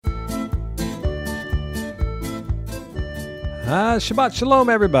Shabbat Shalom,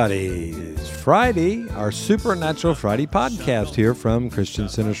 everybody. It's Friday, our Supernatural Friday podcast here from Christian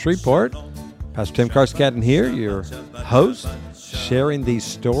Center Shreveport. Pastor Tim Carscadden here, your host, sharing these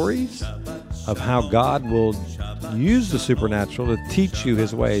stories of how God will use the supernatural to teach you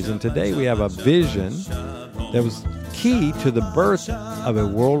His ways. And today we have a vision that was key to the birth of a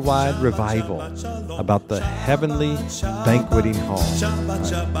worldwide revival about the heavenly banqueting hall. Right.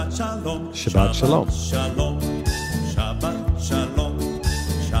 Shabbat Shalom. Shabbat Shalom,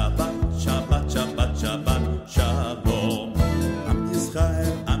 Shabbat, Shabbat, Shabbat, Shabbat, Shalom. Am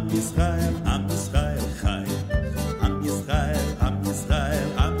Yisrael, Am Yisrael, Am Yisrael Chai. Am Yisrael, Am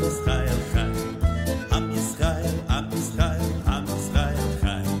Yisrael, Am Yisrael Chai. Am Yisrael, Am Yisrael, Am Yisrael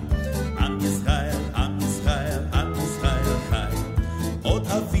Chai. Am Yisrael, Am Yisrael, Am Yisrael Chai. Od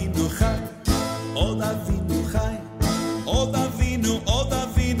Avinu Chai, Od Avinu Chai. Od Avinu, Od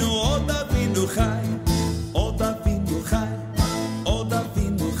Avinu, Od Avinu Chai.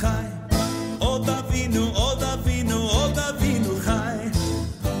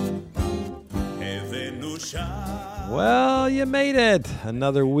 Well, you made it.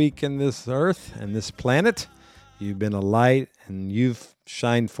 Another week in this earth and this planet. You've been a light and you've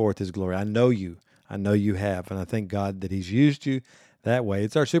shined forth His glory. I know you. I know you have. And I thank God that He's used you that way.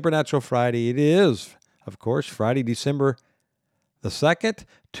 It's our Supernatural Friday. It is, of course, Friday, December the 2nd,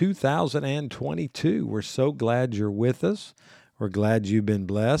 2022. We're so glad you're with us. We're glad you've been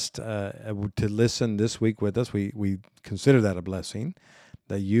blessed to listen this week with us. We consider that a blessing,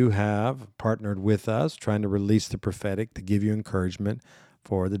 that you have partnered with us, trying to release the prophetic to give you encouragement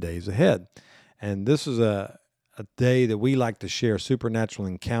for the days ahead. And this is a day that we like to share supernatural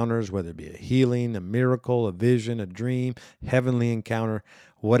encounters, whether it be a healing, a miracle, a vision, a dream, heavenly encounter,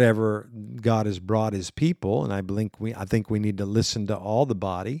 whatever God has brought His people. And I think we need to listen to all the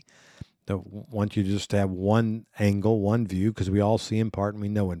body. Don't want you just to have one angle, one view, because we all see in part and we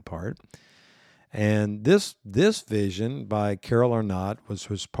know in part. And this vision by Carol Arnott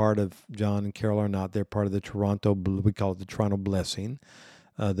was part of John and Carol Arnott. They're part of the Toronto, we call it the Toronto Blessing.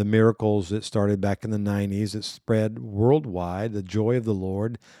 The miracles that started back in the 90s, it spread worldwide. The joy of the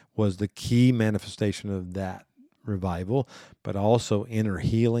Lord was the key manifestation of that revival, but also inner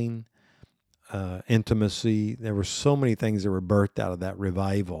healing, intimacy. There were so many things that were birthed out of that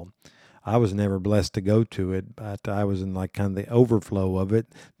revival. I was never blessed to go to it, but I was in like kind of the overflow of it,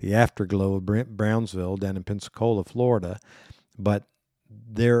 the afterglow of Brownsville down in Pensacola, Florida. But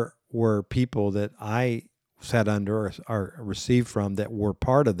there were people that I sat under or received from that were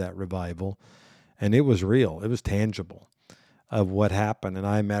part of that revival, and it was real. It was tangible of what happened.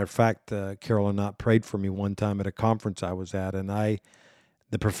 And matter of fact, Carol Arnott prayed for me one time at a conference I was at, and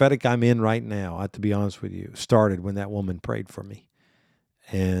the prophetic I'm in right now, I have to be honest with you, started when that woman prayed for me.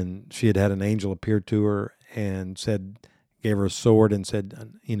 And she had an angel appear to her and gave her a sword and said,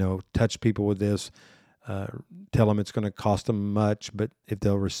 touch people with this, tell them it's going to cost them much, but if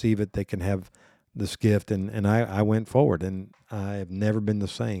they'll receive it, they can have this gift. And I went forward, and I have never been the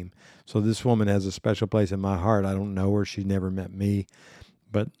same. So this woman has a special place in my heart. I don't know her. She never met me,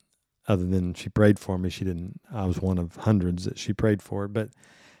 but other than she prayed for me, I was one of hundreds that she prayed for. But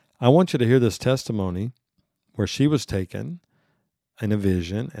I want you to hear this testimony where she was taken in a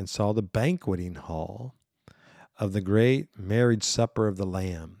vision and saw the banqueting hall of the great marriage supper of the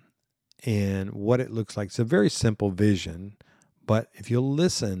Lamb and what it looks like. It's a very simple vision, but if you'll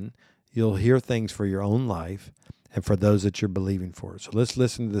listen, you'll hear things for your own life and for those that you're believing for. So let's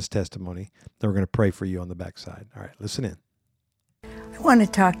listen to this testimony. Then we're going to pray for you on the backside. All right, listen in. I want to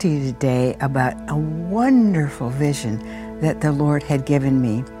talk to you today about a wonderful vision that the Lord had given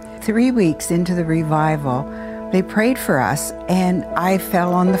me. 3 weeks into the revival, they prayed for us, and I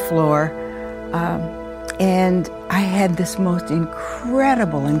fell on the floor, and I had this most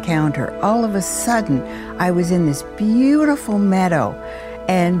incredible encounter. All of a sudden, I was in this beautiful meadow,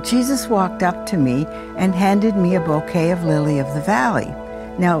 and Jesus walked up to me and handed me a bouquet of lily of the valley.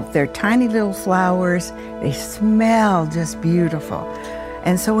 Now, they're tiny little flowers. They smell just beautiful.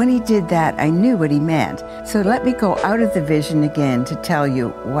 And so when He did that, I knew what He meant. So let me go out of the vision again to tell you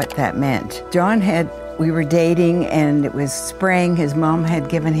what that meant. We were dating, and it was spring. His mom had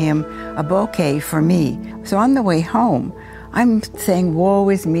given him a bouquet for me. So on the way home, I'm saying, woe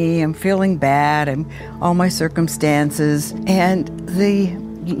is me, I'm feeling bad, all my circumstances. And the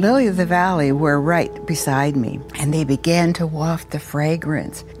lily of the valley were right beside me, and they began to waft the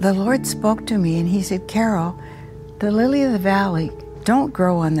fragrance. The Lord spoke to me, and He said, Carol, the lily of the valley don't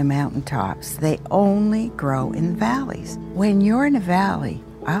grow on the mountaintops. They only grow in valleys. When you're in a valley,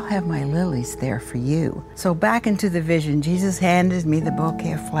 I'll have my lilies there for you. So back into the vision, Jesus handed me the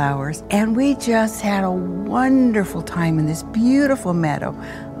bouquet of flowers, and we just had a wonderful time in this beautiful meadow,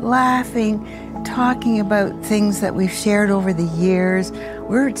 laughing, talking about things that we've shared over the years.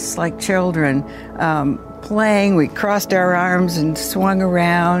 We're just like children, playing. We crossed our arms and swung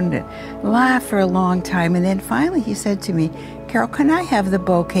around and laughed for a long time. And then finally he said to me, Carol, can I have the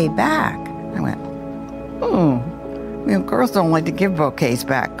bouquet back? I went, girls don't like to give bouquets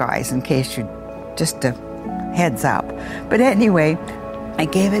back, guys, in case you just a heads up. But anyway, I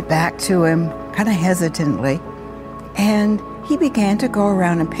gave it back to him kind of hesitantly, and he began to go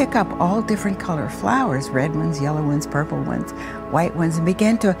around and pick up all different color flowers, red ones, yellow ones, purple ones, white ones, and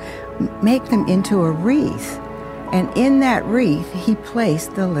began to make them into a wreath. And in that wreath, he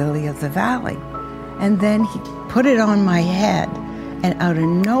placed the lily of the valley. And then he put it on my head, and out of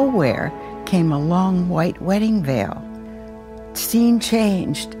nowhere came a long white wedding veil. Scene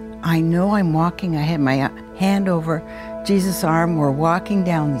changed. I know I'm walking. I had my hand over Jesus' arm. We're walking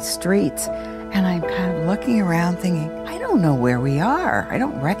down the streets, and I'm kind of looking around thinking, I don't know where we are. I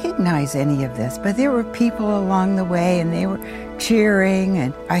don't recognize any of this. But there were people along the way, and they were cheering,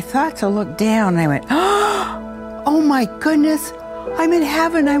 and I thought to look down, and I went, oh my goodness, I'm in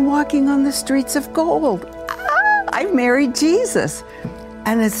heaven. I'm walking on the streets of gold. I've married Jesus.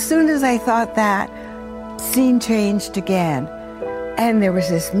 And as soon as I thought that, scene changed again. And there was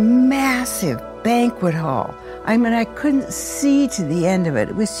this massive banquet hall. I mean, I couldn't see to the end of it.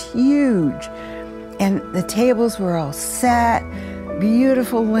 It was huge. And the tables were all set,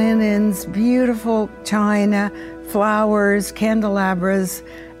 beautiful linens, beautiful china, flowers, candelabras.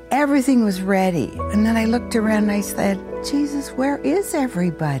 Everything was ready. And then I looked around and I said, Jesus, where is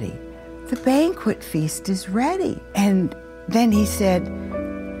everybody? The banquet feast is ready. And then he said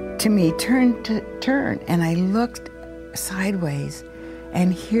to me, turn. And I looked sideways,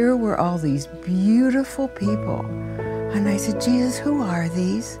 and here were all these beautiful people. And I said, Jesus, who are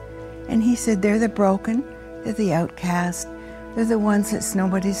these? And he said, they're the broken, they're the outcast, they're the ones that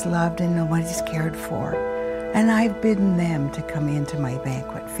nobody's loved and nobody's cared for. And I've bidden them to come into my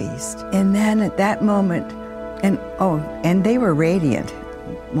banquet feast. And then at that moment, and they were radiant.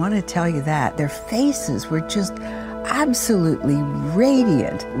 I want to tell you that. Their faces were just absolutely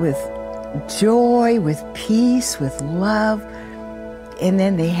radiant with joy, with peace, with love. And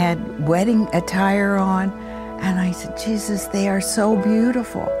then they had wedding attire on. And I said, Jesus, they are so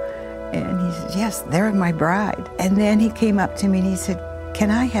beautiful. And he said, yes, they're my bride. And then he came up to me and he said,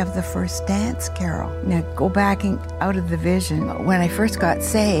 can I have the first dance, Carol? Now, go back out of the vision. When I first got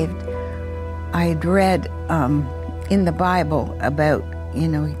saved, I had read in the Bible about,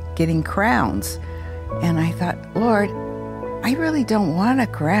 getting crowns. And I thought, Lord, I really don't want a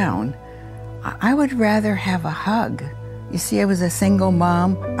crown. I would rather have a hug. You see, I was a single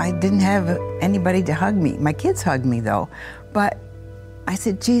mom. I didn't have anybody to hug me. My kids hugged me, though. But I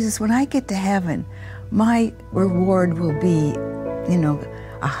said, Jesus, when I get to heaven, my reward will be,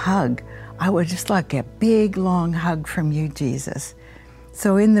 a hug. I would just like a big, long hug from you, Jesus.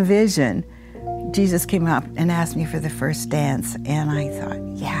 So in the vision, Jesus came up and asked me for the first dance. And I thought,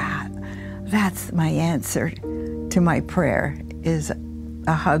 yeah, that's my answer to my prayer, is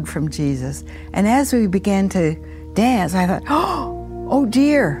a hug from Jesus. And as we began to dance, I thought, oh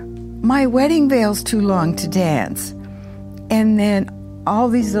dear, my wedding veil's too long to dance. And then all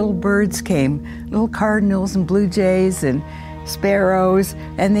these little birds came, little cardinals and blue jays and sparrows,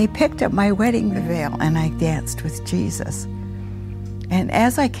 and they picked up my wedding veil, and I danced with Jesus. And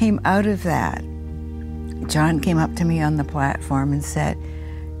as I came out of that, John came up to me on the platform and said,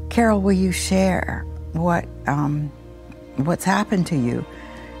 Carol, will you share what's happened to you?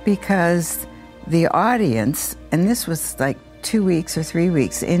 Because the audience, and this was like 2 weeks or 3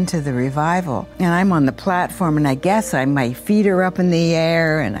 weeks into the revival, and I'm on the platform, and I guess my feet are up in the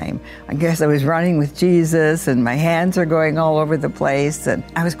air, and I guess I was running with Jesus, and my hands are going all over the place, and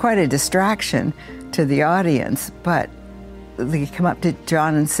I was quite a distraction to the audience. But they come up to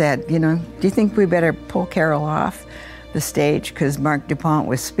John and said, do you think we better pull Carol off the stage, because Mark DuPont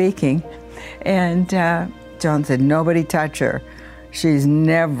was speaking? And John said, nobody touch her. She's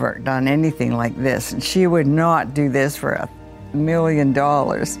never done anything like this, and she would not do this for $1 million.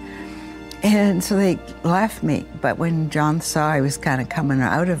 And so they left me. But when John saw I was kind of coming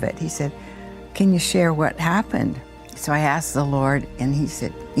out of it, he said, can you share what happened? So I asked the Lord, and he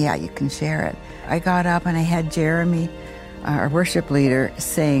said, yeah, you can share it. I got up and I had Jeremy, our worship leader,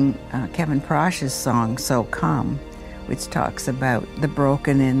 sing Kevin Prosh's song, So Come, which talks about the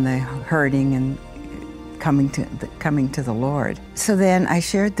broken and the hurting and coming to the Lord. So then I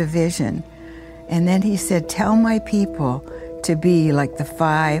shared the vision, and then he said, tell my people to be like the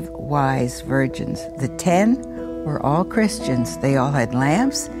 5 wise virgins. The 10 were all Christians. They all had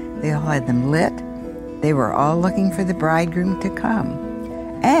lamps. They all had them lit. They were all looking for the bridegroom to come.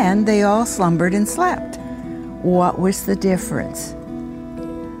 And they all slumbered and slept. What was the difference?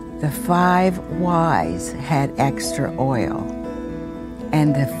 The 5 wise had extra oil,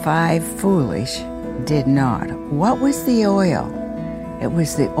 and the 5 foolish did not. What was the oil? It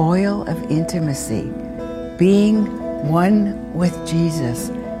was the oil of intimacy, being one with Jesus,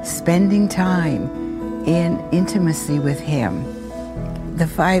 spending time in intimacy with Him. The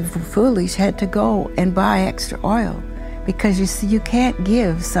 5 foolish had to go and buy extra oil because you see, you can't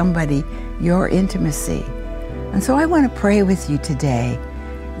give somebody your intimacy. And so I want to pray with you today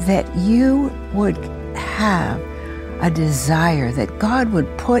that you would have a desire, that God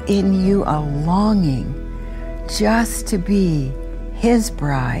would put in you a longing just to be His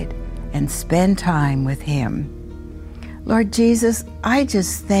bride and spend time with Him. Lord Jesus, I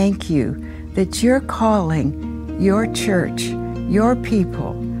just thank you that you're calling your church, your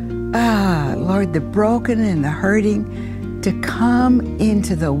people, Lord, the broken and the hurting, to come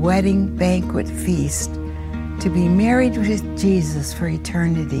into the wedding banquet feast, to be married with Jesus for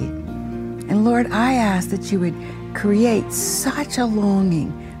eternity. And Lord, I ask that you would create such a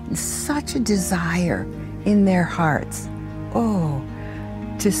longing and such a desire in their hearts. Oh,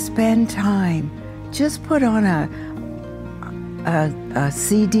 to spend time. Just put on a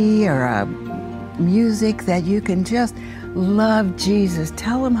CD or a music that you can just love Jesus.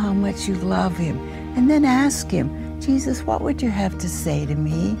 Tell Him how much you love Him. And then ask Him, Jesus, what would you have to say to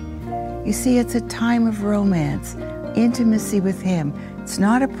me? You see, it's a time of romance, intimacy with Him. It's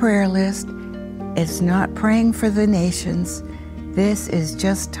not a prayer list. It's not praying for the nations. This is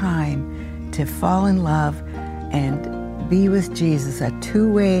just time to fall in love and be with Jesus, a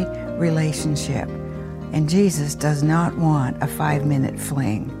two-way relationship. And Jesus does not want a 5-minute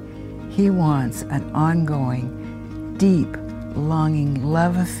fling. He wants an ongoing, deep, longing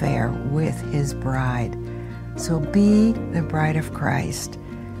love affair with His bride. So be the bride of Christ.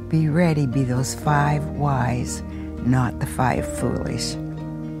 Be ready, be those 5 wise, not the 5 foolish.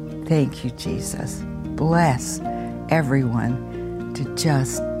 Thank you, Jesus. Bless everyone to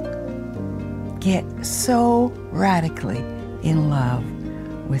just get so radically in love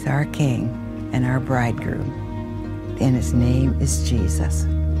with our King and our bridegroom. And His name is Jesus.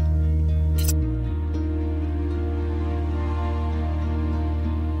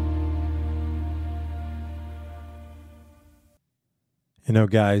 You know,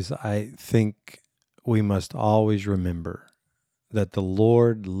 guys, I think we must always remember that the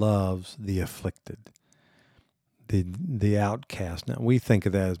Lord loves the afflicted, the outcast. Now, we think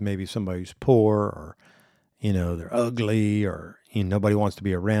of that as maybe somebody who's poor or, they're ugly or nobody wants to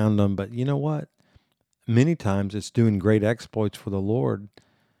be around them. But you know what? Many times it's doing great exploits for the Lord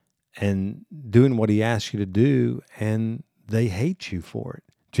and doing what He asks you to do, and they hate you for it.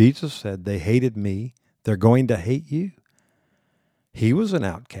 Jesus said, they hated me. They're going to hate you. He was an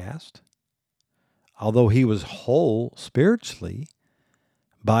outcast. Although he was whole spiritually,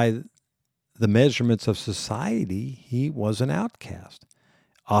 by the measurements of society, he was an outcast.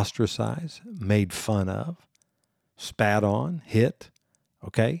 Ostracized, made fun of, spat on, hit,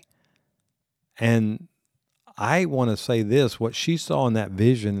 okay? And I want to say this, what she saw in that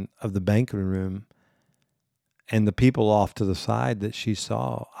vision of the banquet room and the people off to the side that she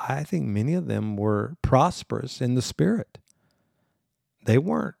saw, I think many of them were prosperous in the spirit. They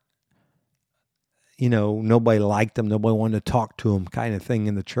weren't, nobody liked them, nobody wanted to talk to them kind of thing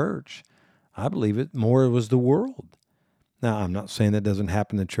in the church. I believe it was the world. Now, I'm not saying that doesn't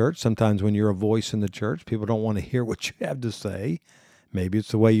happen in the church. Sometimes when you're a voice in the church, people don't want to hear what you have to say. Maybe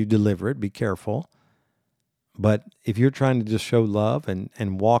it's the way you deliver it. Be careful. But if you're trying to just show love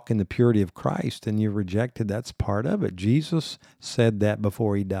and walk in the purity of Christ and you're rejected, that's part of it. Jesus said that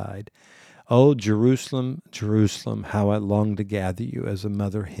before He died. Oh, Jerusalem, Jerusalem, how I long to gather you as a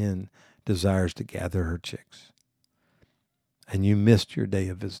mother hen desires to gather her chicks. And you missed your day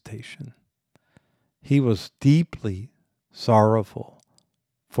of visitation. He was deeply sorrowful,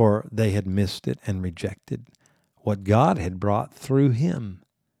 for they had missed it and rejected what God had brought through Him.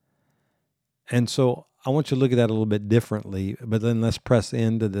 And so I want you to look at that a little bit differently, but then let's press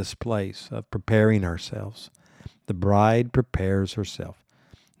into this place of preparing ourselves. The bride prepares herself.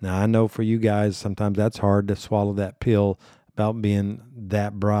 Now, I know for you guys, sometimes that's hard to swallow that pill about being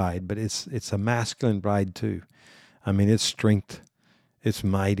that bride, but it's a masculine bride too. I mean, it's strength. It's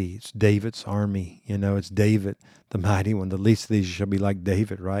mighty. It's David's army. It's David, the mighty one. The least of these shall be like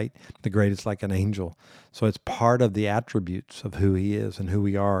David, right? The greatest like an angel. So it's part of the attributes of who he is and who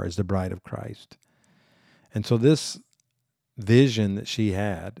we are as the bride of Christ. And so this vision that she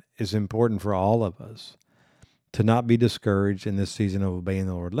had is important for all of us to not be discouraged in this season of obeying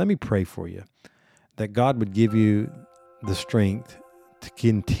the Lord. Let me pray for you that God would give you the strength to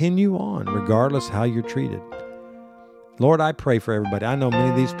continue on regardless how you're treated. Lord, I pray for everybody. I know many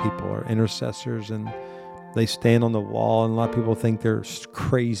of these people are intercessors and they stand on the wall, and a lot of people think they're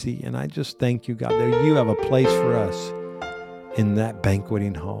crazy. And I just thank you, God, that you have a place for us in that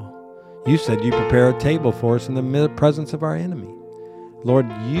banqueting hall. You said you prepare a table for us in the presence of our enemy. Lord,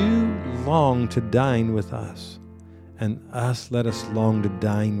 you long to dine with us, and let us long to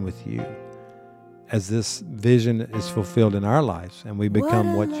dine with you as this vision is fulfilled in our lives and we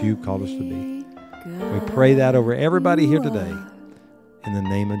become what you called us to be. We pray that over everybody here today in the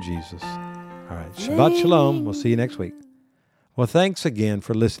name of Jesus. All right. Shabbat Shalom. We'll see you next week. Well, thanks again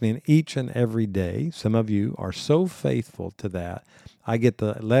for listening each and every day. Some of you are so faithful to that. I get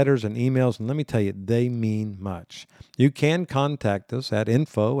the letters and emails, and let me tell you, they mean much. You can contact us at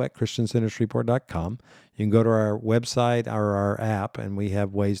info@christiancentershreveport.com. You can go to our website or our app, and we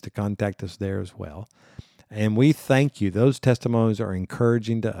have ways to contact us there as well. And we thank you. Those testimonies are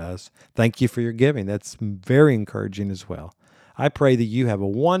encouraging to us. Thank you for your giving. That's very encouraging as well. I pray that you have a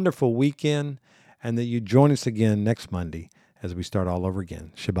wonderful weekend and that you join us again next Monday as we start all over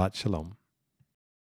again. Shabbat Shalom.